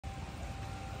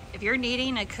if you're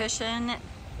needing a cushion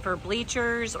for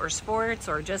bleachers or sports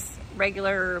or just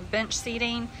regular bench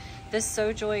seating, this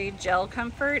Sojoy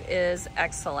iGelComfort is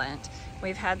excellent.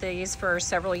 We've had these for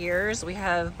several years. We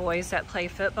have boys that play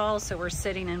football, so we're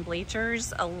sitting in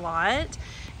bleachers a lot,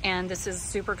 and this is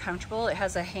super comfortable. It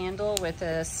has a handle with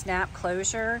a snap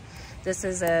closure. This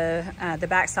is the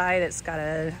back side. It's got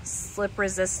a slip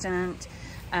resistant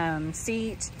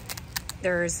seat.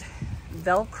 There's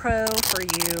Velcro for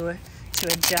you to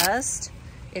adjust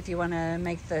if you want to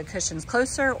make the cushions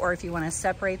closer, or if you want to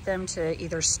separate them to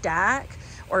either stack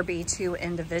or be two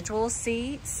individual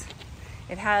seats.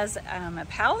 It has a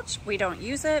pouch. We don't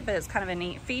use it, but it's kind of a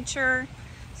neat feature.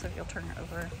 So if you'll turn it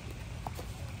over.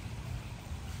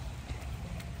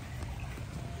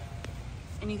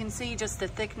 And you can see just the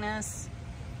thickness.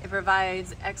 It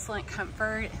provides excellent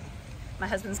comfort. My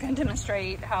husband's going to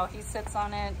demonstrate how he sits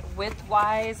on it.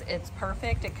 Width-wise, it's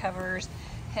perfect. It covers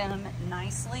him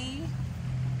nicely.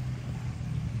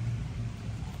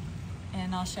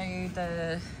 And I'll show you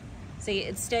see,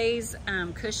 it stays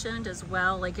cushioned as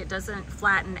well. Like, it doesn't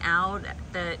flatten out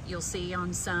that you'll see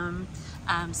on some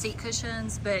seat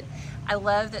cushions, but I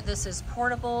love that this is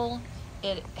portable.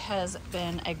 It has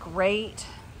been a great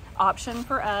option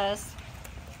for us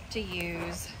to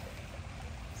use,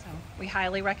 so we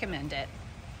highly recommend it.